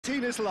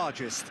Argentina's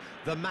largest,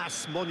 the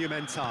Mas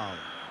Monumental.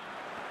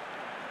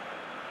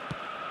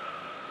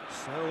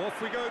 So off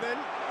we go then.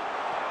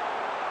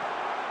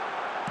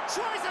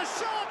 Tries a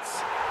shot!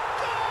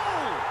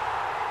 Goal!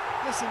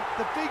 Listen,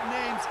 the big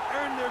names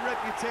earn their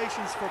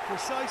reputations for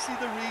precisely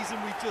the reason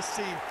we've just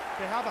seen.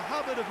 They have a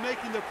habit of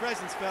making their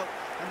presence felt,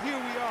 and here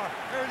we are,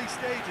 early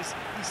stages.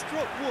 He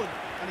struck one,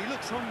 and he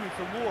looks hungry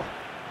for more.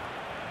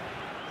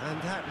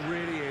 And that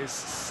really is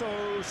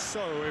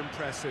so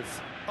impressive.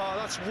 Oh,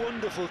 that's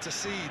wonderful to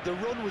see. The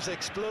run was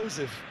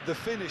explosive, the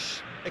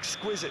finish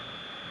exquisite.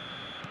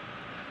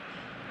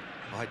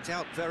 I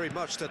doubt very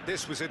much that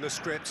this was in the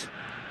script.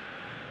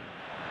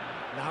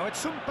 Now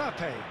it's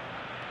Mbappe.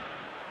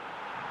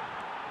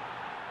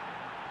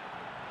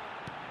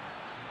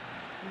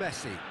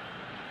 Messi.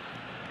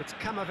 It's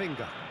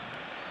Camavinga.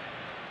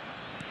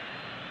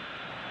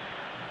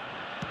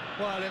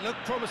 Well, it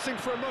looked promising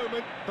for a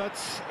moment,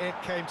 but it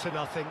came to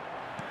nothing.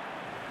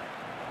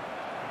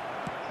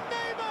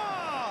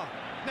 Neymar!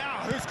 Now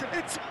who's...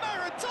 It's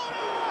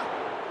Maradona!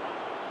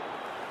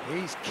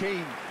 He's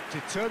keen,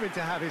 determined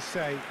to have his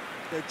say.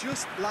 They're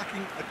just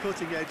lacking a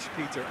cutting edge,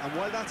 Peter, and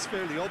while that's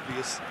fairly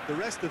obvious, the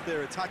rest of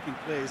their attacking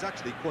play is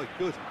actually quite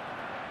good.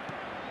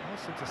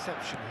 Nice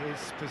interception,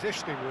 his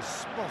positioning was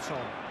spot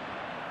on.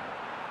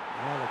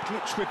 Well, a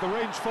glitch with the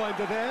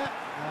rangefinder there,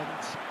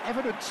 and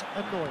evident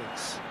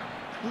annoyance.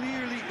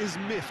 Clearly is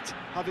miffed,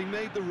 having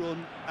made the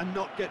run and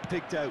not get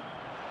picked out.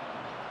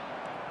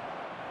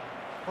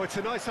 Oh, it's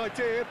a nice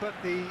idea, but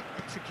the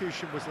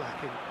execution was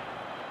lacking.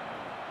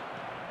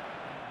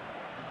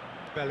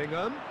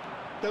 Bellingham.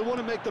 They'll want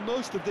to make the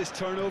most of this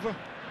turnover.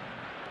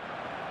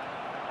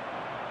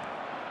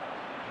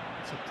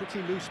 It's a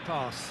pretty loose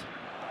pass.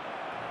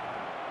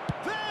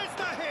 There's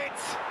the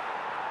hit!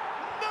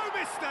 No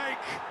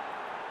mistake!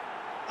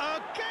 A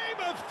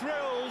game of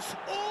thrills,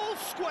 all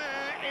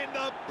square in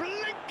the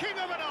blinking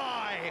of an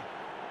eye!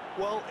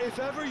 Well, if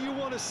ever you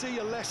want to see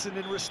a lesson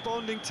in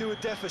responding to a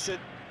deficit,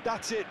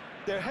 that's it.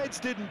 Their heads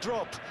didn't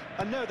drop,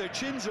 and now their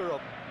chins are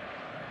up.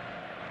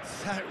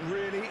 That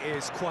really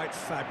is quite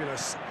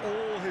fabulous,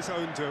 all his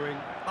own doing.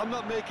 I'm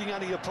not making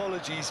any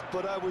apologies,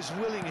 but I was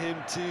willing him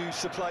to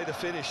supply the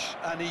finish,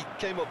 and he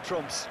came up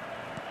trumps.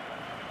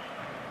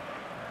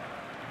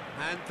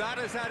 And that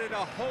has added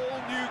a whole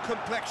new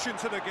complexion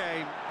to the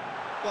game.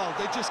 Well,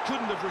 they just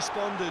couldn't have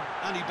responded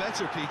any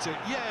better, Peter.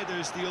 Yeah,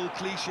 there's the old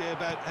cliche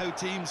about how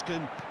teams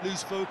can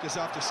lose focus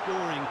after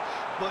scoring,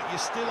 but you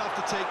still have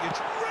to take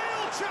it.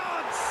 Real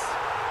chance!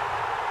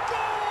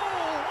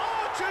 Goal!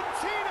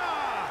 Argentina!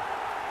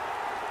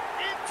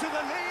 Into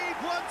the lead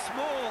once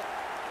more.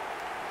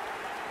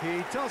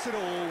 He does it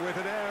all with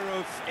an air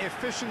of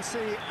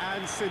efficiency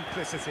and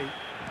simplicity.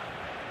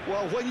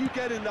 Well, when you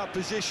get in that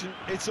position,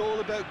 it's all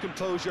about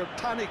composure.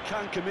 Panic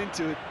can't come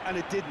into it, and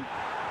it didn't.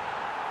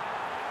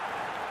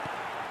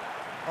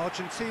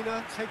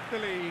 Argentina take the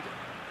lead.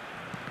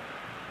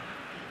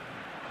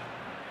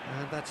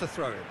 And that's a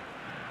throw-in.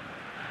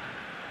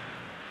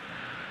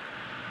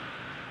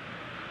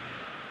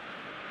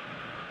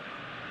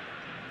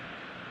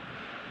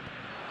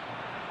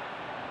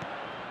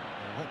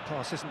 That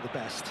pass isn't the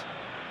best.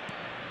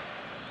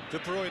 De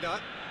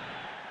Bruyne.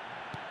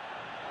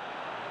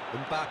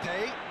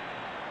 Mbappe.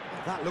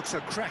 That looks a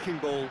cracking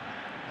ball.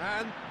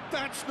 And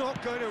that's not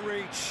going to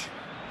reach.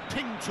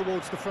 Pinged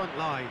towards the front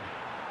line.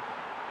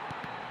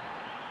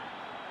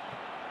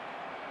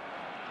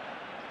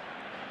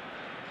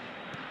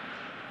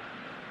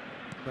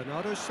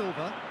 Bernardo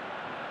Silva.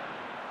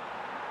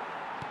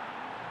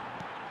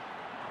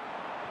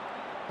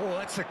 Oh,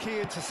 that's a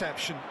key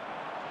interception.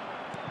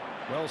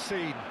 Well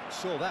seen,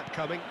 saw that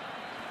coming.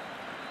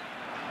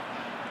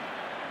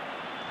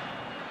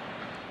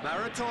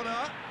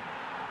 Maradona.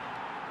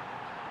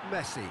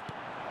 Messi.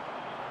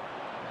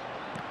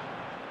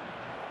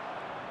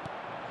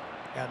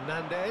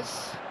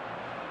 Hernandez.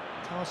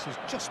 Pass is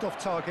just off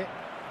target.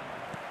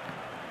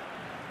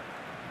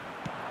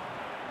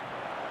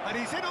 And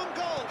he's in on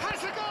goal.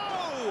 Has a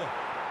go!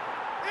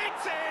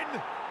 It's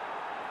in!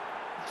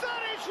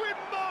 That is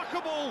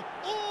remarkable!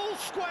 All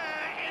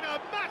square in a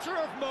matter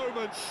of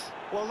moments.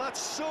 Well, that's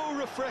so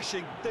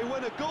refreshing. They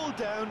went a goal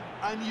down,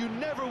 and you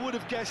never would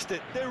have guessed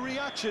it. Their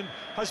reaction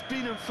has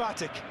been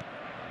emphatic.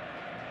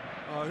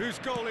 Oh, whose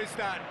goal is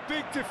that?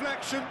 Big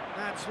deflection.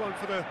 That's one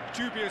for the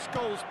dubious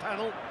goals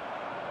panel.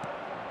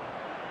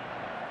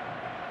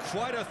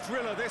 Quite a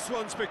thriller this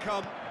one's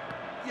become.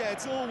 Yeah,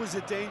 it's always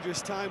a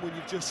dangerous time when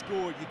you've just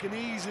scored. You can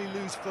easily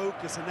lose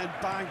focus and then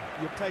bang,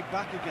 you're pegged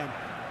back again.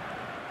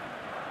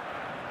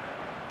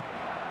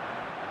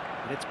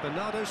 And it's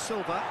Bernardo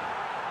Silva.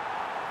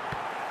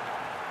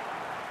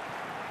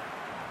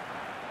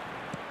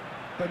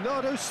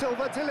 Bernardo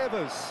Silva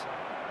delivers.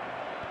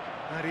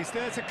 And he's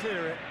there to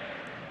clear it.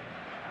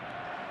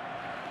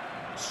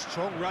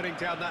 Strong running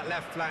down that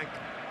left flank.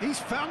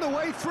 He's found a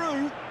way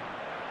through.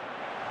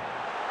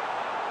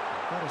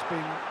 That has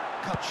been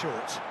cut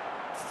short.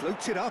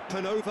 Floated up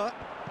and over.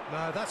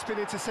 No, that's been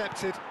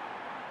intercepted.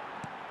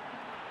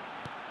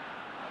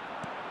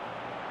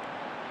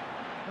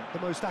 Not the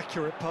most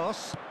accurate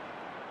pass.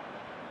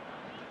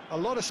 A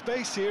lot of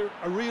space here,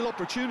 a real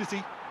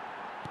opportunity.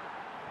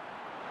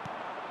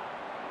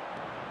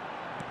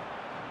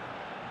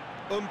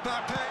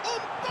 Mbappe!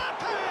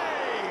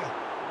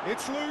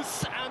 It's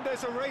loose, and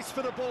there's a race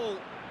for the ball.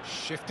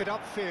 Shifted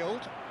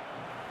upfield.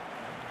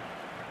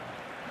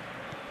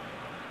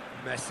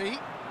 Messi.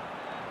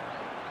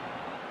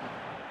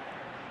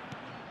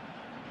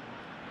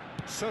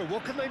 So,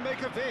 what can they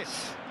make of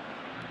this?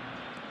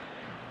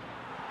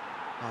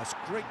 That's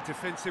great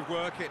defensive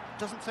work. It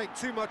doesn't take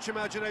too much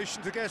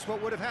imagination to guess what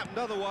would have happened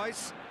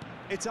otherwise.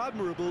 It's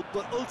admirable,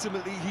 but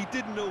ultimately he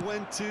didn't know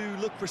when to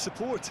look for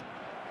support.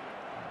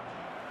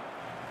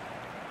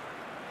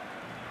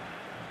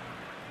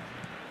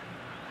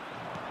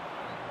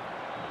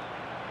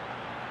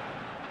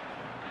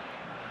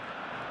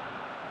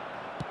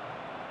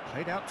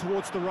 Played out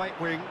towards the right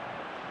wing.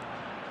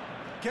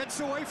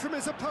 Gets away from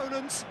his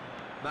opponent.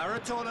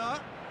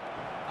 Maradona.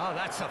 Oh,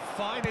 that's a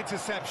fine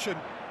interception.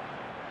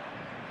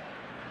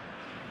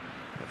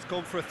 It's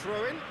gone for a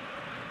throw-in.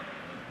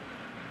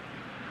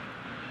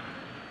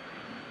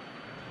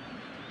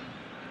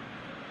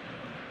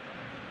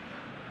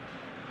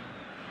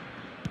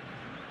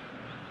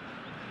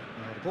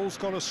 The ball's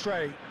gone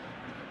astray.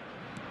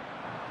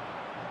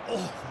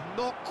 Oh,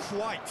 not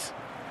quite.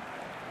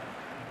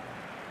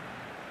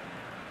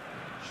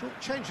 Short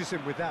changes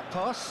him with that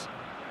pass.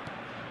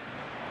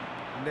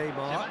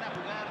 Neymar.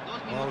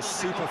 Oh,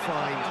 super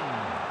fine.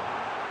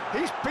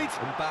 He's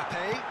beaten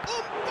Mbappe.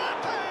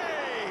 Mbappe!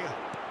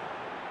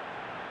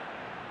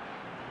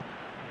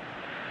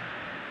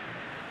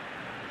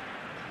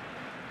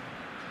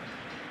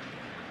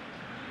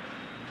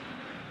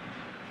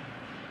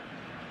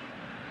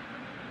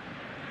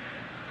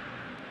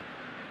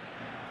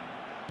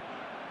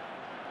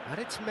 And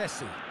it's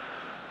Messi.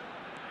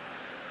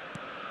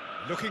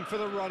 Looking for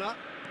the runner.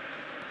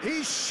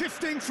 He's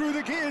shifting through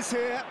the gears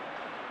here.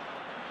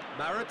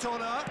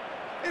 Maradona.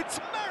 It's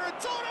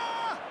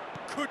Maradona!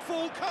 Could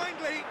fall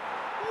kindly.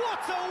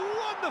 What a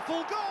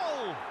wonderful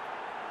goal!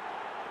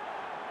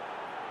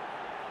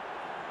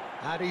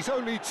 And he's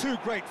only too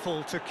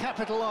grateful to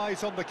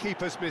capitalise on the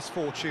keeper's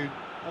misfortune.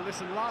 Well,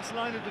 listen, last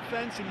line of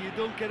defence and you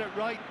don't get it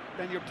right,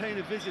 then you're paying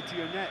a visit to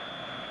your net.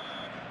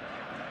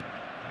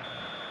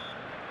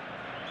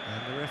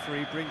 And the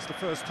referee brings the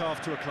first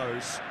half to a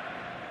close.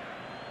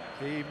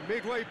 The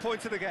midway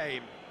point of the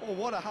game. Oh,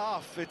 what a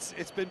half.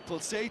 It's been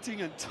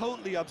pulsating and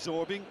totally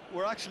absorbing.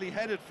 We're actually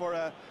headed for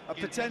a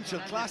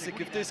potential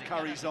classic if this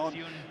carries on.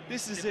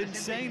 This is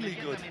insanely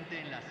good.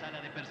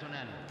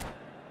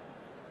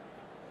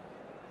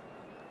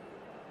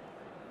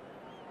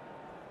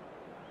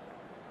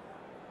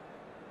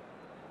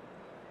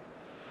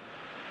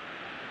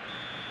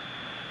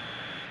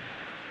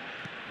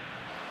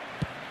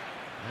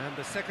 And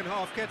the second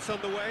half gets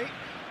underway.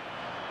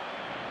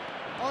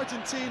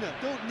 Argentina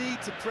don't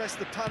need to press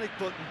the panic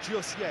button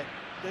just yet.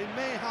 They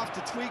may have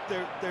to tweak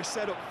their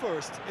setup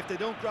first if they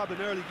don't grab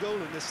an early goal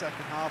in this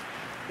second half.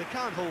 They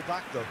can't hold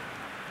back though.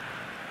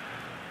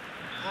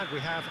 And we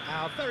have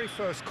our very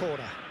first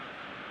corner.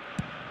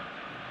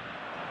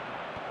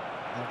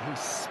 And he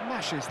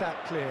smashes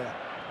that clear.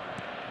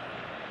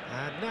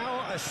 And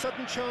now a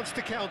sudden chance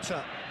to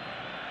counter.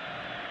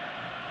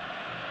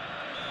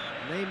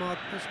 Neymar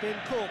has been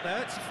caught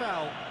there, it's a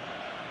foul.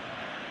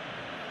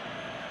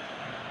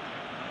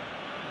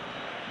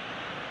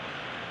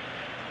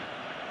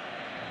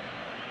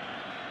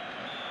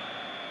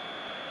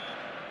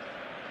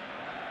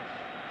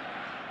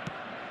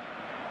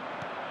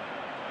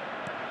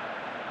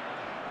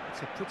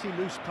 It's a pretty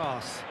loose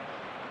pass.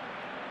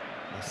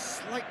 A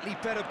slightly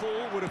better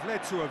ball would have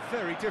led to a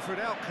very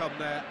different outcome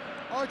there.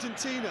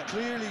 Argentina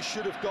clearly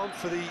should have gone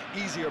for the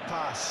easier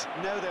pass.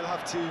 Now they'll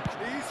have to...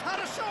 He's had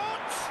a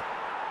shot!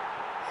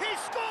 He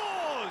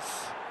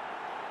scores!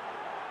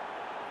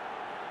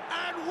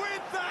 And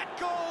with that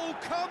goal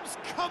comes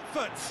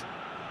comfort.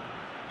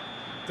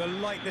 The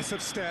lightness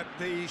of step,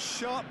 the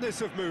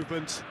sharpness of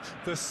movement,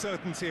 the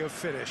certainty of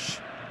finish.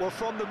 Well,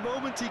 from the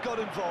moment he got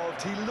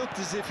involved, he looked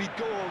as if he'd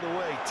go all the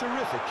way.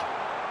 Terrific.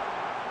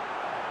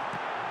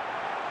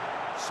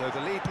 So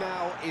the lead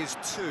now is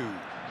 2.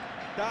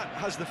 That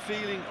has the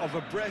feeling of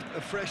a breath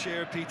of fresh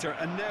air, Peter,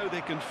 and now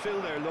they can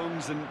fill their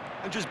lungs and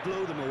just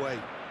blow them away.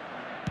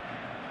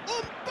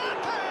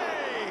 Mbappe!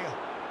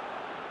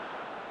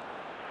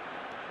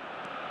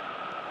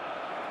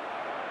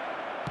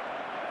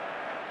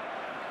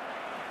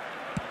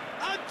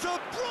 And De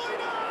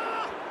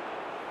Bruyne!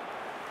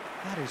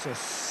 That is a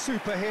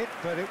super hit,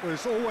 but it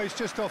was always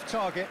just off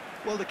target.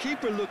 Well, the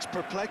keeper looks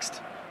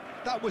perplexed.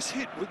 That was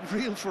hit with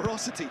real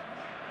ferocity.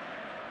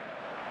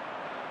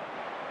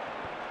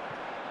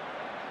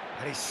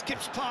 And he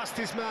skips past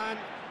his man.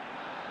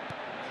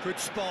 Good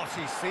spot,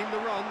 he's seen the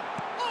run.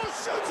 Oh,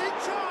 shooting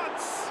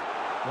chance!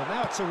 Well,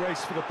 now it's a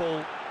race for the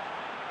ball.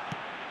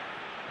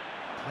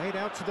 Played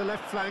out to the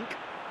left flank.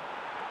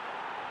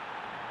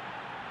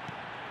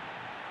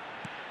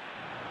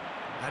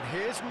 And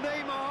here's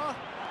Neymar.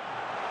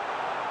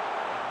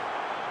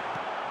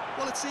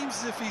 Well, it seems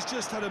as if he's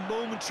just had a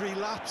momentary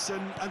lapse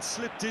and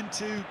slipped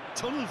into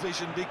tunnel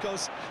vision,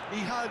 because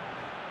he had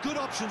good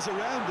options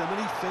around him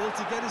and he failed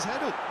to get his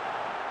head up.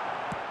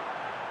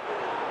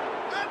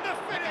 And the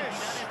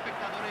finish!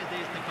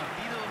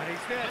 And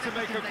he's there to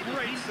make a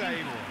great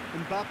save.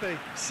 Mbappe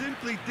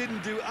simply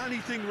didn't do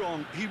anything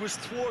wrong. He was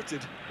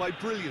thwarted by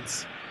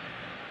brilliance.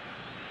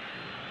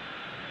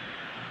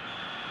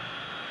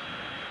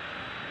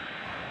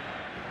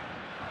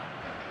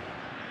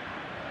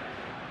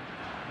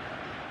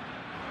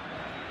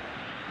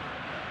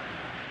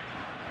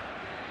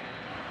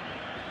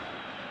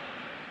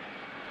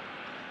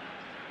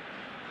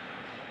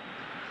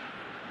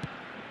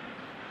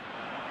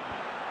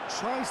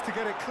 Tries to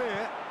get it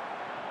clear.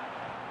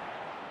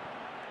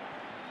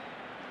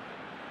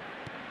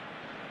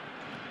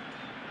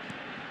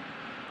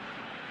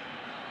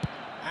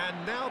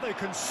 And now they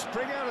can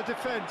spring out of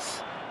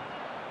defence.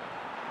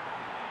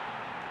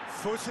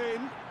 Foot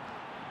in.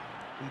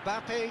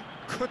 Mbappe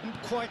couldn't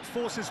quite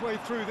force his way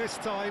through this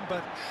time,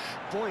 but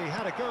boy, he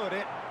had a go at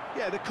it.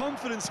 Yeah, the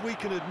confidence we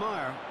can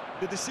admire,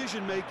 the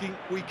decision-making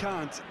we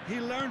can't. He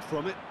learned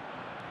from it.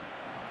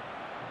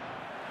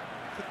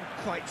 Couldn't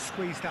quite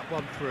squeeze that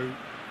one through.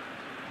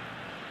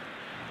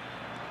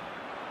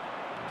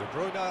 De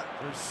Bruyne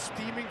is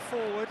steaming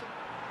forward.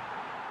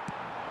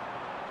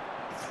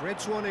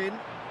 Threads one in.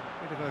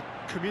 Bit of a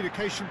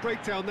communication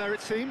breakdown there, it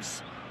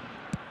seems.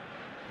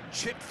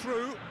 Chip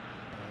through.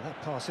 Oh,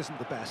 that pass isn't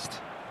the best.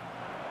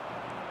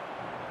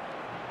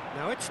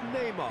 Now it's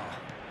Neymar.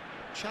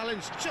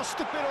 Challenge just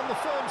a bit on the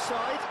firm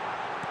side.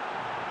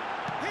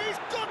 He's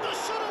got the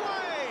shot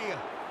away!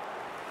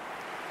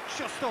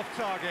 Just off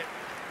target.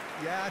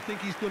 Yeah, I think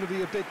he's going to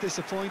be a bit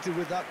disappointed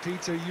with that,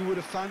 Peter. You would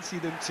have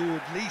fancied him to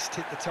at least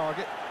hit the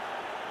target.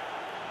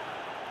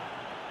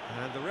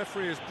 And the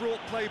referee has brought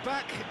play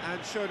back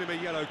and shown him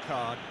a yellow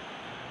card.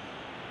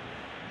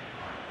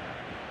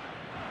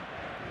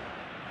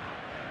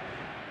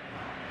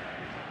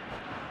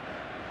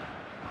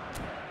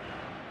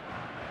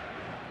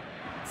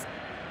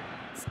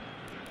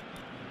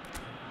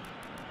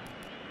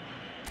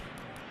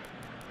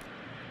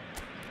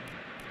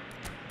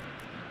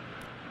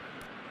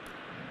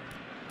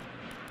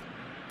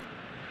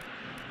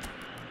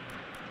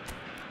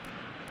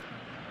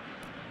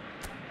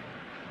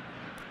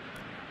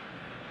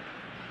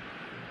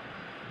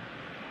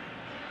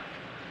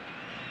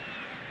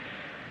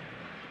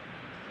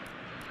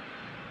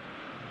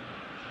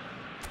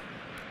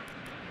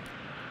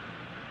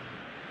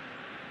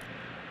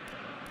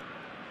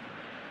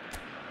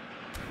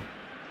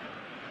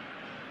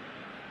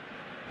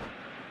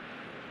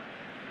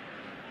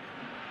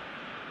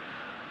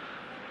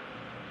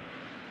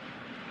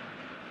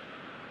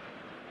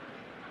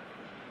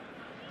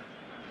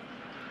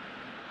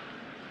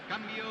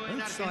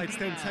 Both sides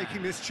then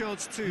taking this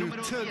chance to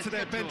turn to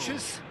their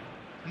benches.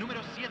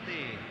 Número 7,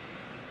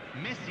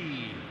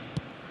 Messi.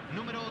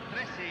 Número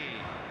 13,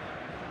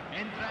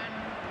 entran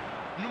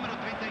número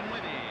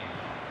 39,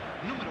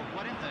 número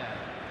 40,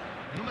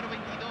 número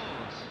 22,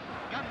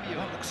 cambio.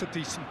 That looks a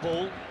decent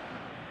ball.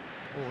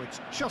 Oh, it's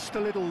just a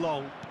little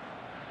long.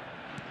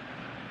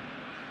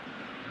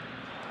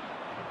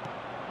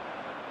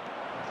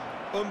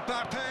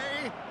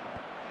 Mbappe.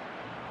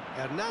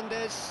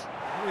 Hernandez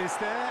is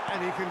there,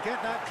 and he can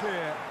get that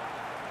clear.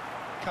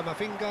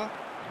 Camavinga,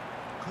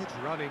 good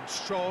running,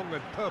 strong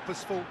and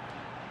purposeful.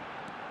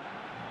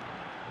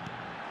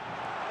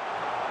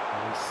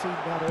 And he's seen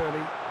that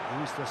early,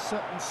 used a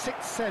certain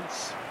sixth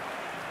sense.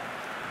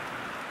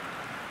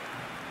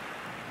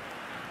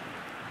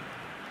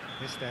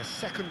 It's their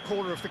second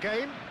corner of the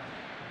game.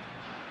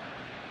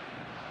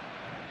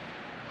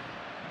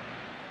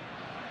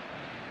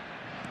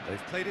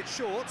 They've played it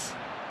short.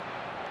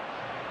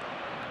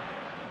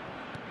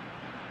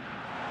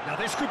 Now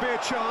this could be a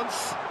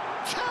chance.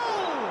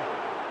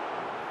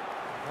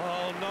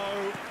 Oh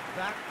no,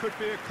 that could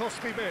be a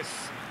costly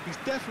miss. He's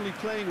definitely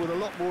playing with a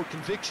lot more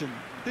conviction.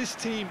 This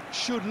team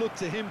should look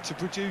to him to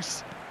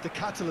produce the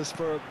catalyst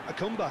for a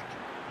comeback.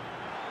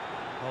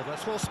 Oh,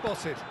 that's well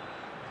spotted.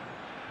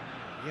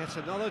 Yet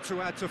another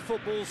to add to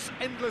football's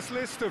endless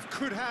list of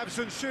could-haves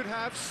and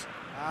should-haves.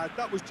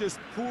 That was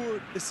just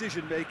poor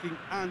decision-making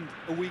and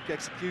a weak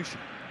execution.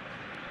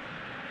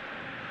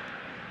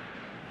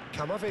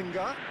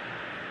 Camavinga.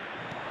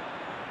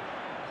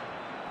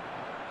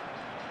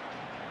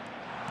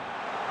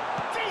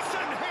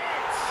 Decent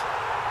hit!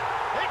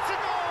 It's a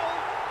goal!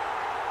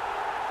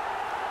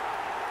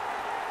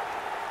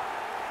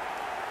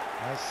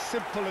 As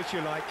simple as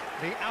you like,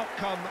 the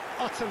outcome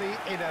utterly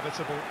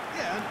inevitable.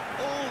 Yeah, and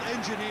all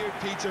engineered,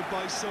 Peter,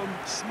 by some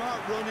smart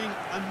running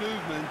and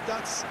movement.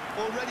 That's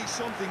already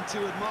something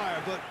to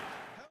admire, but